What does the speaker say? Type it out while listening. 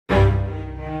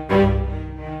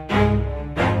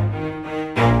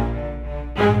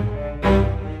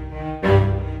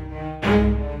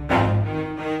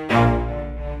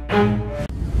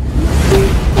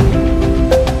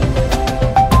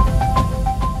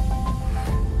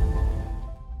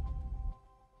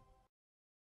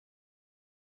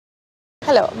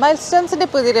Hello മൈൽസ്റ്റോൺസിൻ്റെ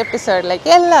പുതിയൊരു എപ്പിസോഡിലേക്ക്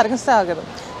എല്ലാവർക്കും സ്വാഗതം.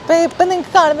 ഇപ്പം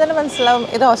നിങ്ങൾക്ക് കാണുന്നതിന് മനസ്സിലാവും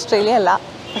ഇത് ഓസ്ട്രേലിയ അല്ല,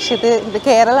 പക്ഷേ ഇത്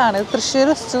കേരളമാണ്, തൃശ്ശൂർ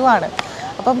സൂ ആണ്.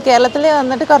 അപ്പം കേരളത്തിൽ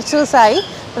വന്നിട്ട് കുറച്ച് ദിവസമായി.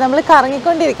 അപ്പോൾ നമ്മൾ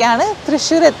കറങ്ങിക്കൊണ്ടിരിക്കുകയാണ്.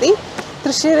 തൃശ്ശൂർ എത്തി.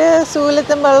 തൃശ്ശൂർ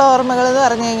സൂവിലെത്തുമ്പോഴുള്ള ഓർമ്മകൾ എന്ന്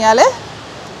പറഞ്ഞു കഴിഞ്ഞാൽ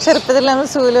ചെറുപ്പത്തിൽ നമ്മൾ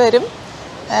സൂവിൽ വരും,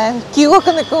 ക്യൂ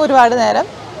ഒക്കെ നിൽക്കും ഒരുപാട് നേരം.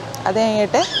 അത്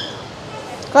കഴിഞ്ഞിട്ട്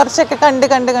കുറച്ചൊക്കെ കണ്ട്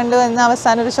വന്ന്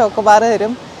അവസാനം ഒരു ചോക്കോബാർ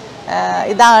വരും.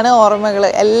 ഇതാണ് ഓർമ്മകൾ,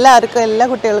 എല്ലാവർക്കും എല്ലാ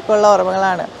കുട്ടികൾക്കും ഉള്ള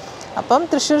ഓർമ്മകളാണ്. അപ്പം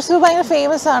തൃശ്ശൂർ സൂ ഭയങ്കര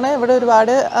ഫേമസ് ആണ്. ഇവിടെ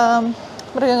ഒരുപാട്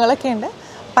മൃഗങ്ങളൊക്കെ ഉണ്ട്.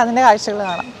 അപ്പം അതിൻ്റെ കാഴ്ചകൾ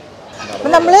കാണാം. അപ്പം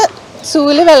നമ്മൾ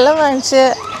സൂവിൽ വെള്ളം വാങ്ങിച്ച്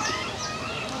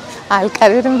ആൾക്കാർ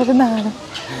വരുമ്പോഴാണ്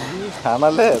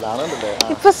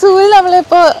ഇപ്പോൾ സൂവിൽ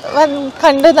നമ്മളിപ്പോൾ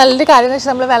കണ്ട് നല്ലൊരു കാര്യം എന്ന്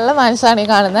വെച്ചാൽ നമ്മൾ വെള്ളം വാങ്ങിച്ചതാണ് ഈ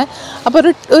കാണുന്നത്. അപ്പോൾ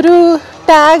ഒരു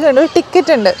ടാഗ് ഉണ്ട്, ഒരു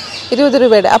ടിക്കറ്റ് ഉണ്ട് 20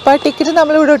 രൂപയുടെ. അപ്പോൾ ആ ടിക്കറ്റ്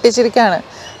നമ്മളിവിടെ ഒട്ടിച്ചിരിക്കുകയാണ്.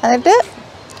 എന്നിട്ട്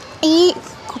ഈ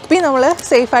കുപ്പി നമ്മൾ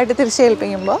സേഫായിട്ട്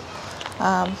തിരിച്ചേൽപ്പിക്കുമ്പോൾ ആ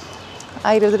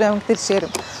 20 രൂപ നമുക്ക് തിരിച്ചു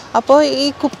തരും. അപ്പോൾ ഈ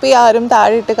കുപ്പി ആരും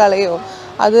താഴെ ഇട്ട് കളയോ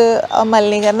അത്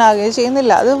മലിനീകരണം ആകുകയോ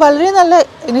ചെയ്യുന്നില്ല. അത് വളരെ നല്ല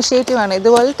ഇനിഷ്യേറ്റീവാണ്.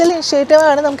 ഇതുപോലത്തെ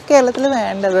ഇനിഷ്യേറ്റീവാണ് നമുക്ക് കേരളത്തിൽ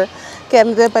വേണ്ടത്,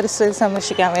 കേരളത്തിലെ പരിസ്ഥിതി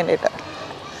സംരക്ഷിക്കാൻ വേണ്ടിയിട്ട്.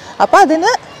 അപ്പോൾ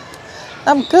അതിന്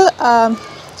നമുക്ക്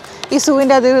ഈ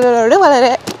സൂവിൻ്റെ അധികൃതരോട്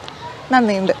വളരെ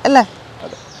നന്ദിയുണ്ട് അല്ലേ.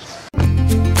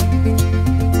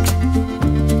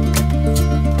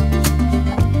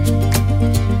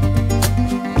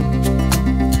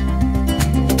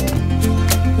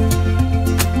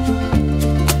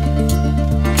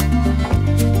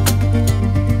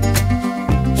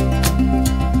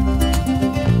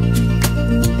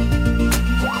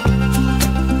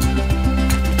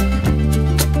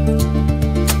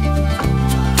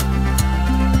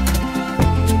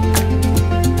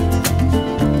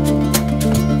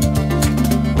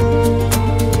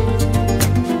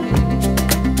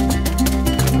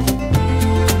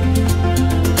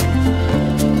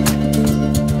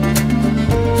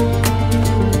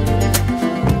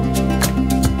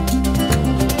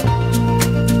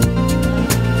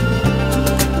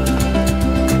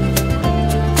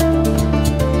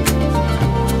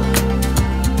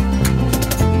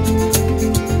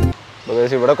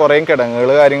 ഇവിടെ കുറേ കിടങ്ങുകൾ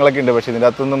കാര്യങ്ങളൊക്കെ ഉണ്ട്, പക്ഷെ ഇതിൻ്റെ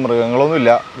അകത്തൊന്നും മൃഗങ്ങളൊന്നും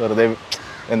ഇല്ല. വെറുതെ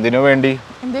എന്തിനു വേണ്ടി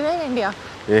ഇതിൻ്റെ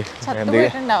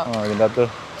അകത്ത്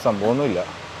സംഭവമൊന്നുമില്ല.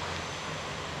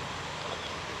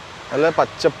 നല്ല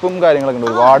പച്ചപ്പും കാര്യങ്ങളൊക്കെ ഉണ്ട്,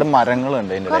 ഒരുപാട്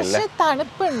മരങ്ങളുണ്ട്. ഇതിൻ്റെ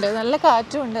തണുപ്പുണ്ട്, നല്ല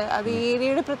കാറ്റുണ്ട്. അത്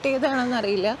ഏരിയയുടെ പ്രത്യേകത ആണെന്ന്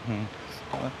അറിയില്ല.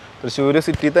 തൃശ്ശൂർ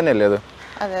സിറ്റി തന്നെയല്ലേ അത്?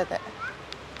 അതെ അതെ.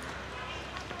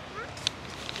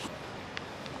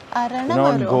 Do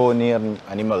not go near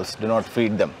animals, do not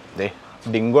feed them.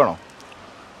 Dinku ആണോ?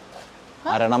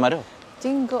 അരണമരോ?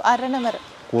 ജിങ്കു അരണമരം.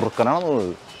 കുറുക്കനാണോ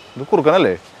തോന്നുന്നത്? ഇത്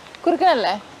കുറുക്കനല്ലേ?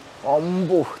 കുറുക്കനല്ലേ?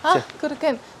 അമ്പോ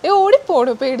കുറുക്കൻ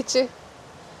ഓടിപ്പോടും പേടിച്ച്.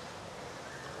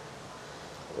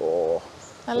 ഓ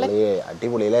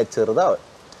അടിപൊളിയല്ലേ, ചെറുതാ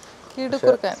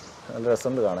കുറുക്കൻ. നല്ല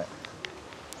രസമുണ്ട് കാണാൻ.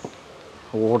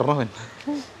 ഓടണവൻ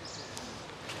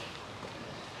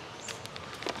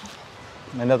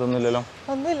അതിൻ്റെ അകത്തൊന്നുമില്ലല്ലോ.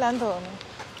 ഒന്നുമില്ലാന്ന് തോന്നുന്നു.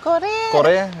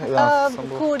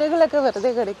 കൂടുകളൊക്കെ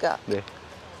വെറുതെ കിടക്കുക.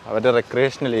 അവരുടെ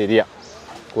റെക്രിയേഷണൽ ഏരിയ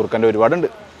കുറുക്കൻ്റെ ഒരുപാടുണ്ട്.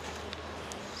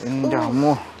 എൻ്റെ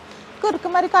അമ്മോ,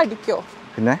 കുറുക്കന്മാര് കടിക്കോ?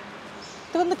 പിന്നെ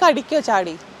ഇതൊന്ന് കടിക്കോ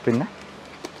ചാടി? പിന്നെ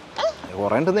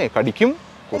കുറേ ഉണ്ടെന്നേ, കടിക്കും.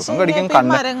 കുറുക്കൻ കടിക്കും.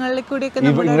 മരങ്ങളിൽ കൂടിയൊക്കെ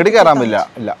ഇങ്ങോട്ട് കയറാൻ പറ്റില്ല.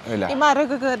 ഇല്ല ഇല്ല,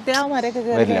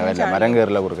 വരില്ല. മരം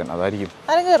കയറില്ല കുറുക്കൻ. അതായിരിക്കും.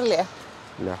 മരം കയറില്ലേ?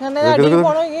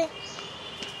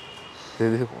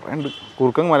 കുറേ ഉണ്ട്.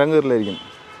 കുറുക്കൻ മരം കയറില്ലായിരിക്കും.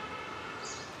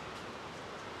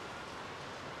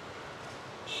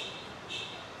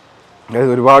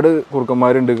 ഒരുപാട്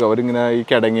കുറുക്കന്മാരുണ്ട്. അവരിങ്ങനെ ഈ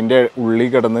കിടങ്ങിൻ്റെ ഉള്ളിൽ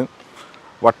കിടന്ന്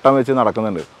വട്ടം വെച്ച്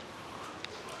നടക്കുന്നുണ്ട്.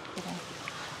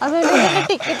 അതുപോലെ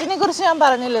ടിക്കറ്റിനെ കുറിച്ച് ഞാൻ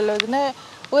പറഞ്ഞില്ലല്ലോ. ഇതിന്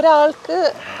ഒരാൾക്ക്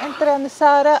എത്ര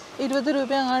നിസ്സാര 20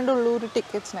 രൂപ അങ്ങാണ്ടുള്ളൂ ഒരു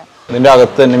ടിക്കറ്റിന്. ഇതിൻ്റെ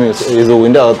അകത്ത് തന്നെ ഈ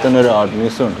സൂവിൻ്റെ അകത്ത് തന്നെ ഒരു ആർട്ട്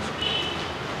മ്യൂസിയം ഉണ്ട്.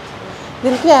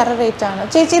 ഇതിലേക്ക് വേറെ റേറ്റ് ആണ്.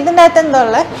 ചേച്ചി ഇതിൻ്റെ അകത്ത് എന്താ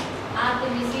ഉള്ളത്?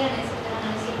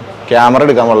 ക്യാമറ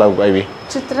എടുക്കാൻ പാടില്ല ഐവി.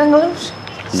 ചിത്രങ്ങളും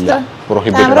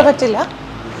ക്യാമറ പറ്റില്ല.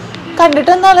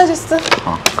 കണ്ടിട്ടൊന്നുമല്ല, ജസ്റ്റ്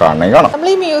നമ്മൾ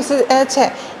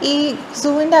ഈ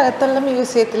സൂവിൻ്റെ അകത്തുള്ള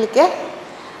മ്യൂസിയത്തിലേക്ക്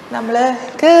നമ്മൾ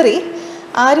കയറി.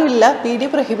 ആരുമില്ല, വീഡിയോ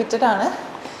പ്രൊഹിബിറ്റഡ് ആണ്.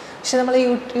 പക്ഷെ നമ്മൾ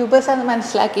യൂട്യൂബേഴ്സ് അത്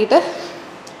മനസ്സിലാക്കിയിട്ട്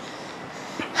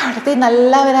അവിടുത്തെ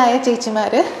നല്ലവരായ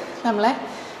ചേച്ചിമാർ നമ്മളെ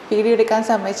വീഡിയോ എടുക്കാൻ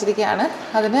സമ്മതിച്ചിരിക്കുകയാണ്.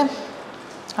 അതിന്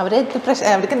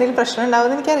അവർക്ക് എന്തെങ്കിലും പ്രശ്നം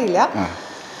ഉണ്ടാവുമെന്ന് എനിക്കറിയില്ല.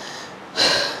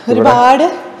 ഒരുപാട്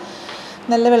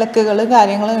നല്ല വിളക്കുകളും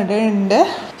കാര്യങ്ങളും ഉണ്ട്.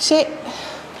 പക്ഷേ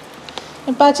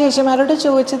ഇപ്പം ആ ചേച്ചിമാരോട്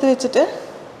ചോദിച്ചത് വെച്ചിട്ട്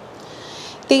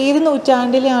ഏത്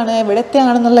നൂറ്റാണ്ടിലാണ്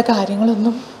എവിടത്തെയാണെന്നുള്ള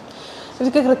കാര്യങ്ങളൊന്നും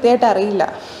എനിക്ക് കൃത്യമായിട്ട് അറിയില്ല.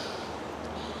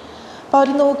 അപ്പോൾ അവർ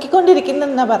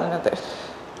നോക്കിക്കൊണ്ടിരിക്കുന്നെന്നാ പറഞ്ഞത്.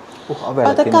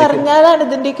 അതൊക്കെ അറിഞ്ഞാലാണ്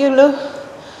ഇതിൻ്റെയൊക്കെയുള്ളൂ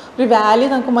ഒരു വാല്യൂ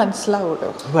നമുക്ക് മനസ്സിലാവുള്ളൂ.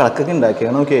 വിളക്കൊക്കെ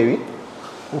ഉണ്ടാക്കിയാണോ കേവി?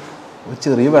 ഒരു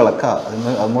ചെറിയ വിളക്കാ,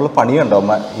 അതിനുള്ള പണിയുണ്ടോ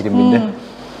അമ്മ ഇരുമ്പിൻ്റെ?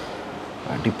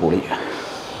 അടിപൊളി.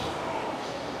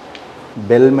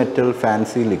 ബെൽ മെറ്റൽ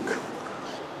ഫാൻസി ലിക്ക്.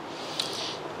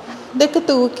 ഇതൊക്കെ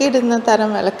തൂക്കിയിടുന്ന തരം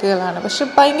വിളക്കുകളാണ്, പക്ഷെ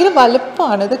ഭയങ്കര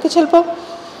വലുപ്പമാണ്. ഇതൊക്കെ ചിലപ്പോൾ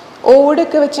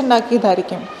ഓടൊക്കെ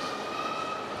വെച്ചുണ്ടാക്കിയതായിരിക്കും.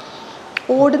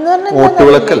 ഓടുന്ന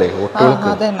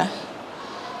അതന്നെ.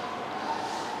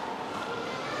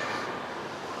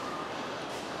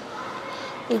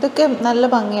 ഇതൊക്കെ നല്ല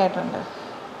ഭംഗിയായിട്ടുണ്ട്.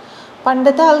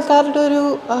 പണ്ടത്തെ ആൾക്കാരുടെ ഒരു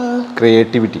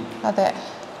ക്രിയേറ്റിവിറ്റി. അതെ.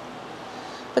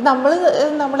 ഇപ്പം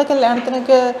നമ്മുടെ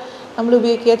കല്യാണത്തിനൊക്കെ നമ്മൾ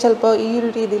ഉപയോഗിക്കുക ചിലപ്പോൾ ഈ ഒരു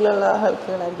രീതിയിലുള്ള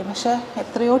വിളക്കുകളായിരിക്കും, പക്ഷെ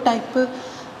എത്രയോ ടൈപ്പ്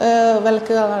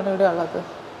വിളക്കുകളാണ് ഇവിടെ ഉള്ളത്.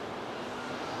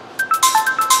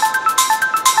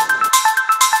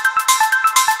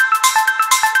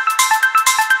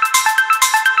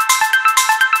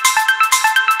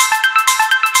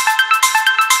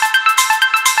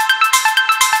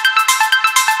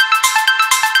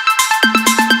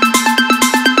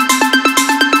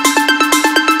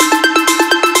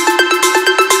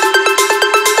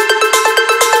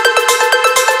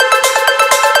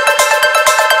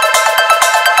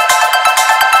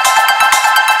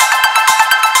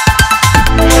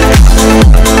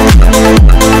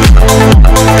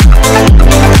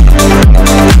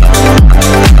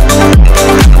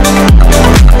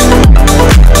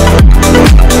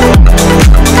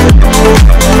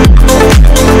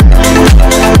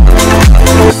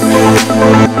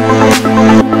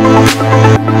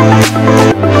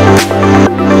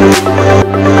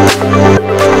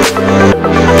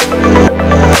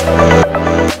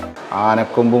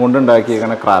 ആനക്കൊമ്പ് കൊണ്ട്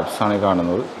ഉണ്ടാക്കിയിരിക്കുന്ന ക്രാബ്സാണ് ഈ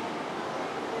കാണുന്നത്.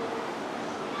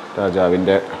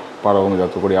 രാജാവിൻ്റെ പടവും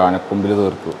ഇതൊക്കെ കൂടി ആനക്കൊമ്പിൽ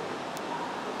തീർത്തു.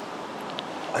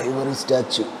 Ivory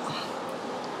statue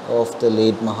of the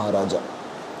late Maharaja.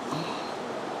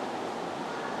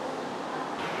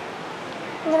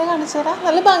 ഇങ്ങനെ കാണിച്ചാ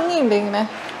നല്ല ഭംഗിയുണ്ട്. ഇങ്ങനെ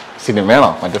സിനിമയാണോ?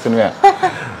 മറ്റേ സിനിമയാ?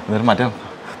 മറ്റേ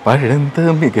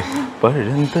പഴന്തമിക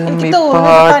പഴന്തമി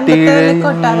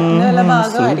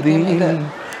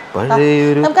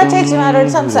നമുക്ക് ചേച്ചിമാരോട്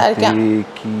സംസാരിക്കാം.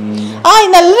 ആ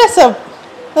നല്ല രസം.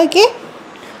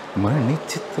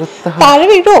 താഴെ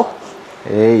വീടോ?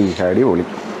 ഏയ് അടിപൊളി.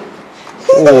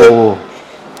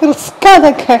 റിസ്ക്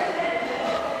അതൊക്കെ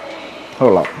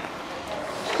കൊള്ളാം.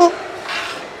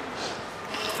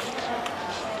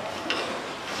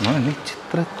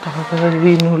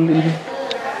 മണിച്ചിത്രത്താഴിനുള്ളിൽ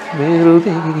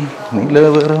വെറുതെ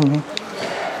നിലവറമേ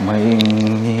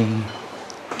മയങ്ങി.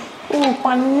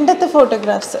 പണ്ടത്തെ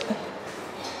ഫോട്ടോഗ്രാഫ്സ്.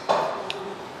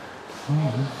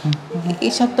 ഈ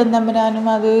ശക്തൻ തമ്പുരാനും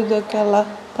അത് ഇതൊക്കെയുള്ള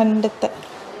പണ്ടത്തെ.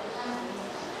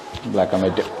 Black and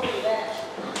white.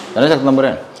 Sakthan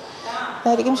Thampuran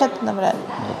അതായിരിക്കും ശക്തൻ തമ്പുരാൻ.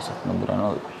 ശക്തൻ തമ്പുരാനോ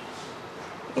അത്?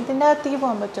 ഇതിൻ്റെ അകത്തേക്ക്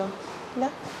പോകാൻ പറ്റുമോ? ഇല്ല.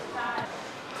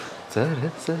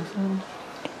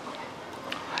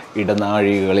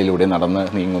 ഇടനാഴികളിലൂടെ നടന്ന്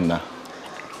നീങ്ങുന്ന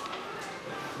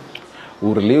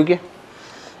ഉരുളി. നോക്കിയ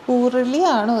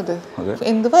ഉരുളിയാണോ അത്?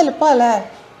 എന്ത് വലുപ്പല്ലേ.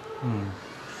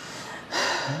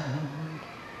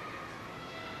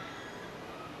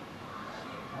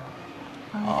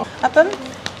 അപ്പം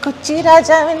കൊച്ചി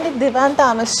രാജാവിൻ്റെ ദിവാൻ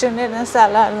താമസിച്ചുകൊണ്ടിരുന്ന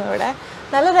സ്ഥലമാണ് ഇവിടെ.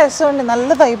 നല്ല രസമുണ്ട്, നല്ല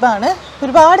വൈബാണ്.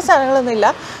 ഒരുപാട് സ്ഥലങ്ങളൊന്നുമില്ല,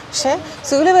 പക്ഷേ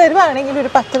സൂല് വരുവാണെങ്കിൽ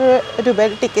ഒരു 10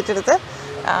 രൂപയുടെ ടിക്കറ്റ് എടുത്ത്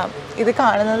ഇത്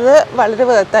കാണുന്നത് വളരെ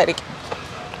വേർത്തായിരിക്കും.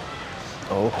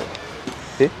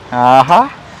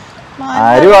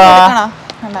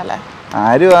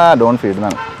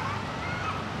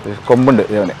 കൊമ്പുണ്ട്.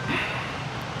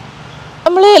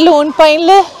 നമ്മള് ലോൺ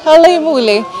പൈനില് ഉള്ള ഈ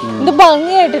മൂലേ ഇത്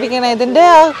ഭംഗിയായിട്ടിരിക്കണ. ഇതിന്റെ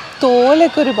ആ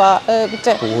തോലൊക്കെ ഒരു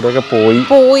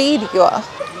പോയിരിക്കുക.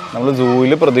 നമ്മൾ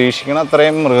സൂവിൽ പ്രതീക്ഷിക്കണ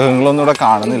അത്രയും മൃഗങ്ങളൊന്നും ഇവിടെ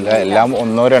കാണുന്നില്ല. എല്ലാം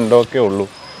 1 or 2 ഒക്കെ ഉള്ളൂ.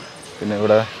 പിന്നെ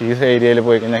ഇവിടെ ഈ ഏരിയയിൽ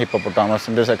പോയി കഴിഞ്ഞാൽ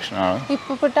ഹിപ്പോപ്പൊട്ടാമസിന്റെ സെക്ഷനാണ്.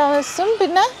 ഹിപ്പോപ്പൊട്ടാമസും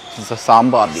പിന്നെ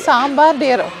സാമ്പാർ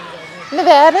ഡിയറും. പിന്നെ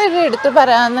വേറെ ഒരു എടുത്ത്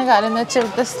പറയാവുന്ന കാര്യം എന്ന് വെച്ചാൽ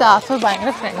ഇവിടുത്തെ സ്റ്റാഫ്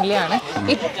ഭയങ്കര ഫ്രണ്ട്ലിയാണ്.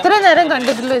 ഇത്ര നേരം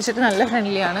കണ്ടിട്ടിൽ വെച്ചിട്ട് നല്ല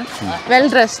ഫ്രണ്ട്ലിയാണ്. വെൽ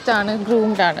ഡ്രസ്ഡ് ആണ്,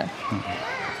 ഗ്രൂംഡ് ആണ്.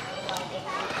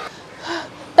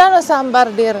 ഇതാണോ സാമ്പാർ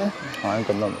ഡിയർ?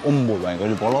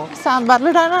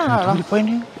 സാമ്പാറിലിടാനാണോ?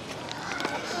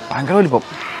 ഭയങ്കര വലിപ്പം.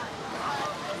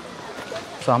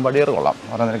 സാമ്പാർ ഡിയർ കൊള്ളാം.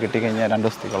 ഓരോന്നിനെ കിട്ടിക്കഴിഞ്ഞാൽ 2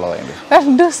 ദിവസത്തേക്കുള്ളതായിട്ട്.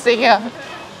 2 ദിവസത്തേക്കാ?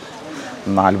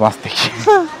 4 മാസത്തേക്ക്.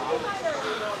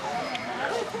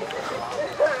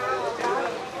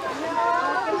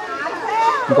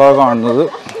 ഇപ്പോൾ കാണുന്നത്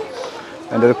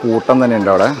എൻ്റെ ഒരു കൂട്ടം തന്നെയുണ്ട്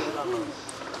അവിടെ.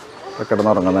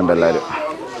 കിടന്നുറങ്ങുന്നുണ്ട് എല്ലാവരും.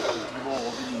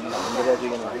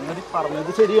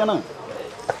 പറഞ്ഞത് ശരിയാണ്.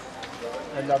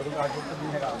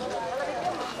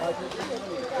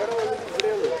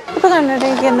 ഇപ്പൊ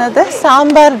കണ്ടിരിക്കുന്നത്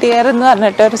സാമ്പാർ ഡിയർ എന്ന്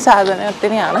പറഞ്ഞിട്ട് ഒരു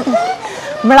സാധനത്തിനെയാണ്.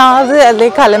 മ്ലാവ്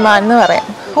അല്ലെങ്കിൽ കലമാൻ എന്ന് പറയാം.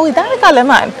 ഓ, ഇതാണ്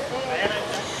കലമാൻ.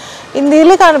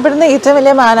 ഇന്ത്യയിൽ കാണപ്പെടുന്ന ഏറ്റവും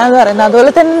വലിയ മാനാന്ന് പറയുന്നത്.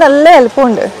 അതുപോലെ തന്നെ നല്ല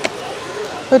വലുപ്പമുണ്ട്.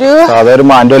 ഒരു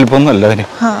മാൻ്റെ വലുപ്പമൊന്നുമല്ല അതിന്.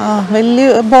 വലിയ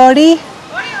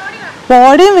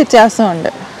ബോഡിയും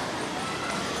വ്യത്യാസമുണ്ട്.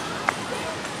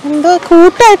 എന്തോ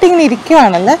കൂട്ടായിട്ട് ഇങ്ങനെ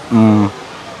ഇരിക്കുവാണല്ലേ.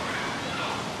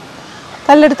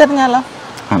 കല്ലെടുത്തെറിഞ്ഞാലോ?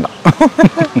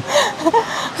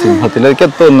 സിംഹത്തിലേക്ക്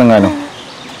എത്തുന്നെങ്ങാനും.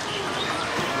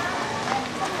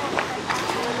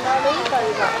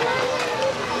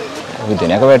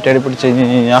 ഇതിനെയൊക്കെ വേട്ടയാടി പിടിച്ചു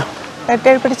കഴിഞ്ഞാൽ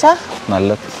നല്ല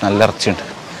നല്ല ഇറച്ചിയുണ്ട്.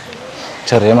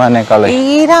 ചെറിയ മാനേക്കാളെ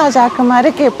ഈ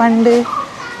രാജാക്കന്മാരൊക്കെ പണ്ട്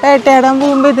വേട്ടയാടാൻ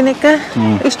പോകുമ്പോ ഇതിനൊക്കെ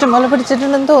ഇഷ്ടംപോലെ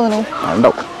പിടിച്ചിട്ടുണ്ടെന്ന് തോന്നുന്നു.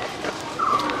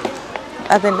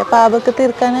 അതിന്റെ പാപൊക്കെ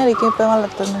തീർക്കാനായിരിക്കും ഇപ്പൊ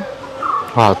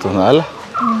വളർത്തുന്നതല്ല,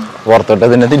 പുറത്തോട്ട്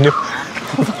അതിനെ തിന്നും.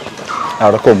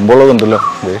 അവിടെ കൊമ്പുള്ളതുണ്ടല്ലോ.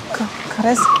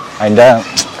 അതിന്റെ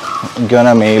എനിക്ക്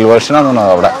തോന്നാ മെയിൽ വേർഷൻ ആണെന്നോ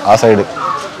അവിടെ ആ സൈഡ്,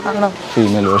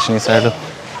 ഫീമെയിൽ വേർഷൻ ഈ സൈഡ്.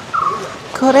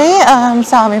 കുറേ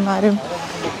സ്വാമിമാരും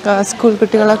സ്കൂൾ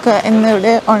കുട്ടികളൊക്കെ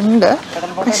ഇന്നിവിടെ ഉണ്ട്.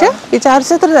 പക്ഷെ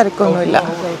വിചാരിച്ചത്ര തിരക്കൊന്നുമില്ല.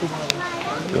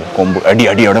 കൊമ്പ് അടി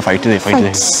അടി അവിടെ ഫൈറ്റ്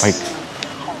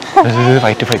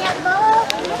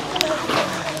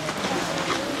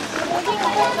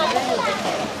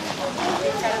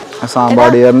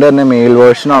സാമ്പാടിയറിന്റെ തന്നെ മെയിൽ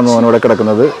വേർഷൻ ആണെന്ന് ഇവിടെ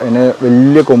കിടക്കുന്നത്. അതിന്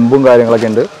വലിയ കൊമ്പും കാര്യങ്ങളൊക്കെ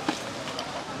ഉണ്ട്.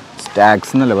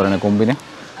 സ്റ്റാഗ്സ് എന്നല്ലേ പറയണേ കൊമ്പിന്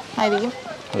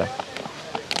അല്ലേ.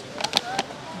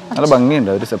 നല്ല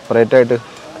ഭംഗിയുണ്ട്. ഒരു സെപ്പറേറ്റ് ആയിട്ട്.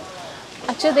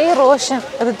 ഋതിക് റോഷൻ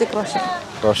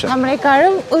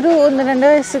നമ്മളെക്കാളും ഒരു 1-2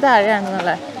 വയസ്സ്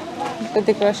താഴെയാണെന്നല്ലേ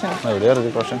ഋതിക് റോഷൻ. എവിടെയാ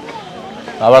ഋതിക് റോഷൻ?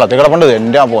 ആ വെള്ളത്തിൽ കിടപ്പുണ്ട്.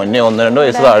 എന്റെ പൊന്നെ 1-2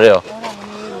 വയസ്സ് താഴെയോ?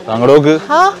 അങ്ങോട്ട് നോക്ക്.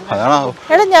 അതാണോ?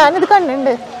 എടാ ഞാനിത്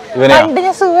കണ്ടിട്ടുണ്ട്.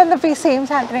 സെയിം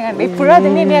സാധനം കണ്ടു. ഇപ്പോഴും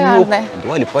അതിനെ കാണുന്നേ.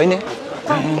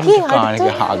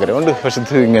 ആഗ്രഹമുണ്ട്, പക്ഷെ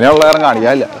ഇങ്ങനെയുള്ള കാരണം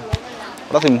കാണിക്കാനില്ല.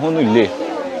 ഇവിടെ സിംഹമൊന്നും ഇല്ലേ?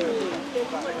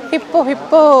 ഹിപ്പോ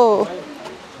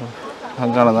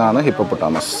കാണുന്നതാണ്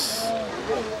ഹിപ്പോപ്പൊട്ടാമസ്.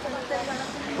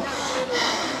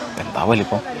 എന്താ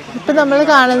വലിപ്പം? ഇപ്പൊ നമ്മൾ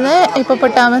കാണുന്ന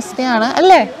ഹിപ്പോപ്പൊട്ടാമസിനെയാണ്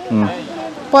അല്ലേ?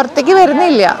 പുറത്തേക്ക്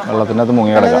വരുന്നില്ല, വെള്ളത്തിനകത്ത്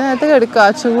മുങ്ങി കിടക്കുക.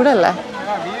 ചൂടല്ലേ.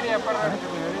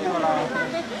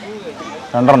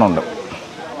 2 ഉണ്ട്.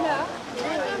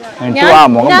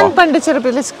 ഞാൻ പണ്ട്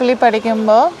ചെറുപ്പത്തിൽ സ്കൂളിൽ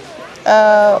പഠിക്കുമ്പോ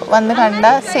വന്ന് കണ്ട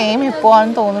സെയിം ഹിപ്പോ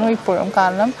ആണെന്ന് തോന്നുന്നു ഇപ്പോഴും.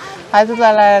 കാരണം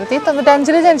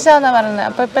 1995 ജനിച്ചാന്നാ പറഞ്ഞത്.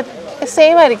 അപ്പൊ ഇപ്പൊ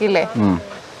സെയിം ആയിരിക്കില്ലേ?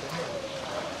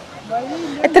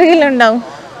 എത്ര കിലോ ഉണ്ടാവും?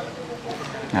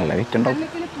 നല്ല വെയിറ്റ് ഉണ്ടാവും.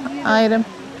 1000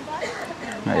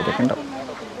 ഉണ്ടാവും.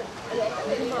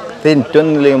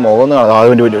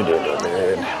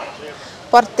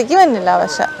 പുറത്തേക്ക് വന്നില്ല.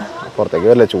 പക്ഷെ പുറത്തേക്ക്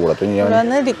വരില്ല, ചൂടത്ത്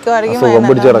സുഖം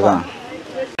പിടിച്ച് കിടക്കണം.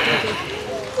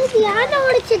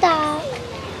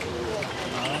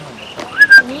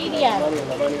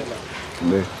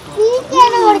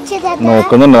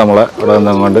 നോക്കുന്നുണ്ട് നമ്മളെ ഇവിടെ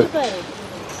നിന്നുകൊണ്ട്.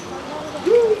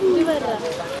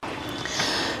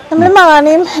 നമ്മൾ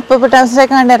മാനയും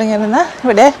ഹിപ്പോപ്പൊട്ടാമസിനെയൊക്കെ കണ്ടിറങ്ങിയിരുന്ന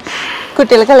ഇവിടെ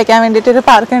കുട്ടികൾ കളിക്കാൻ വേണ്ടിയിട്ട് ഒരു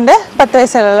പാർക്കുണ്ട് 10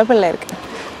 വയസ്സുള്ള പിള്ളേർക്ക്.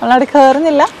 നമ്മളവിടെ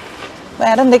കയറുന്നില്ല.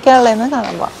 വേറെ എന്തൊക്കെയാ ഉള്ളതെന്ന്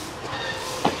കാണാൻ പോവാം.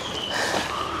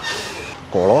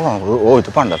 ഇത്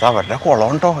പണ്ടത്തെ അവരുടെ കുളം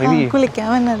ഉണ്ടോ? കുളിക്കാൻ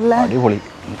വന്നതല്ല, അടിപൊളി.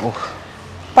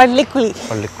 പള്ളിക്കുളി.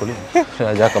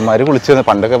 രാജാക്കന്മാര് കുളിച്ചിരുന്ന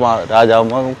പണ്ടൊക്കെ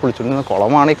രാജാക്കന്മാർ കുളിച്ചിരുന്ന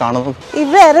കുളമാണ് ഈ കാണുന്നത്.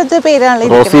 ഇത് വേറെ പേരാണ്.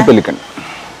 Rossi pelican.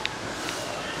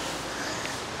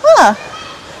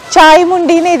 ചായ്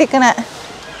മുണ്ടീന്ന് ഇരിക്കണ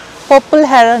പോപ്പിൾ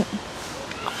ഹെറൺ.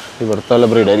 ഇവിടുത്തെ വല്ല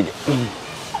ബ്രീഡായിരിക്കും.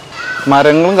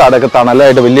 മരങ്ങളും കാടൊക്കെ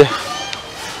തണലായിട്ട് വലിയ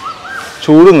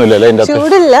ചൂടൊന്നുമില്ലല്ലേ? അതിന്റെ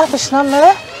ചൂടില്ല, പക്ഷെ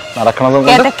നമ്മള് നടക്കണതും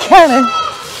ഇടയ്ക്കാണ്.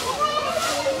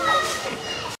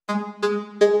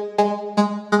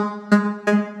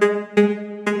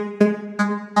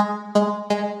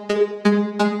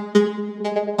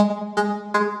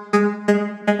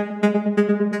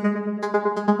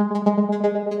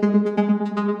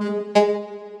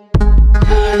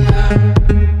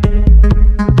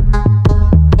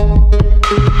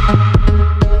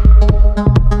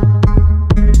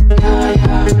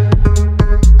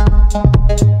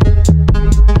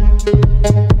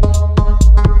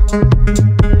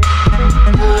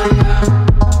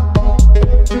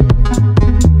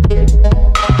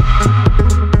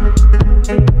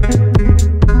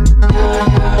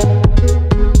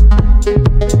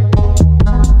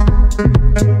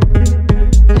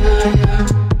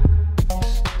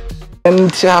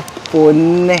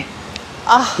 പൊന്നെ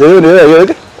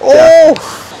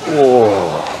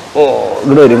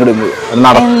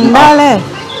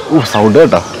സൗണ്ട്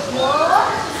കേട്ടോ.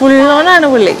 ഫുള്ളോണാണ്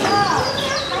പുള്ളി.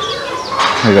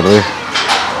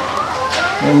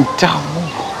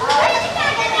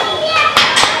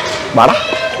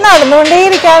 നടന്നുകൊണ്ടേ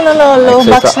ഇരിക്കാന്നുള്ളൂ.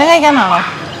 ഭക്ഷണം കഴിക്കാനാണോ?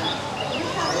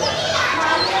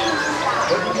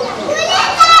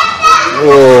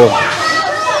 ഓ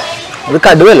ഇത്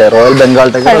കടുവല്ലേ? റോയൽ ബംഗാൾ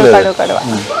ടൈഗർ അല്ലേ? കടുവ.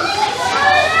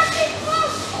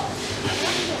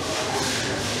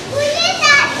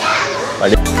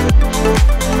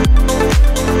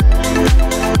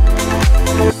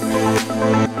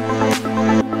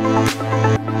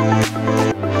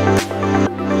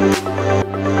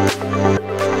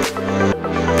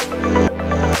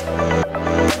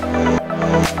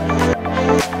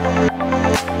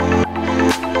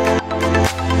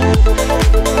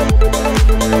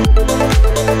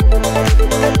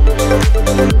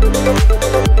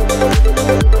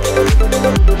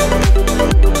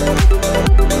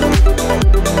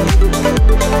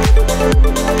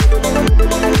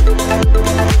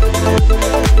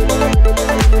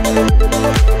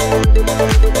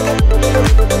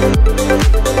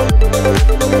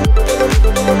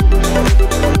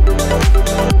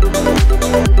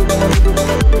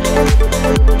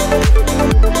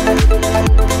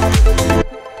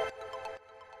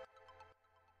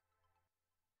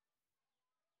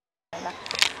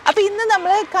 അപ്പോൾ ഇന്ന്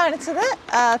നമ്മൾ കാണിച്ചത്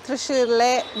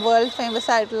തൃശ്ശൂരിലെ വേൾഡ് ഫേമസ്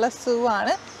ആയിട്ടുള്ള സൂ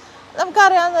ആണ്.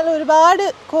 നമുക്കറിയാവുന്ന ഒരുപാട്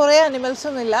കുറേ അനിമൽസ്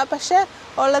ഒന്നും ഇല്ല, പക്ഷേ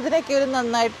ഉള്ളതിനൊക്കെ ഒരു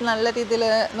നന്നായിട്ട് നല്ല രീതിയിൽ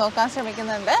നോക്കാൻ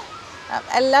ശ്രമിക്കുന്നുണ്ട്.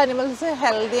 എല്ലാ അനിമൽസും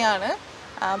ഹെൽത്തിയാണ്.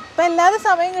 അപ്പോൾ എല്ലാവരും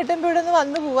സമയം കിട്ടുമ്പോൾ ഇവിടെ നിന്ന്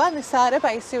വന്നു പോവുക. നിസ്സാര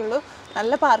പൈസയുള്ളൂ.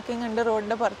 നല്ല പാർക്കിംഗ് ഉണ്ട്.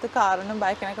 റോഡിൻ്റെ പുറത്ത് കാറിനും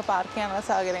ബൈക്കിനൊക്കെ പാർക്ക് ചെയ്യാനുള്ള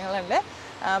സൗകര്യങ്ങളുണ്ട്.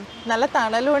 നല്ല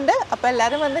തണലുണ്ട്. അപ്പോൾ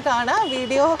എല്ലാവരും വന്ന് കാണുക.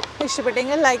 വീഡിയോ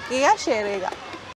ഇഷ്ടപ്പെട്ടെങ്കിൽ ലൈക്ക് ചെയ്യുക, ഷെയർ ചെയ്യുക.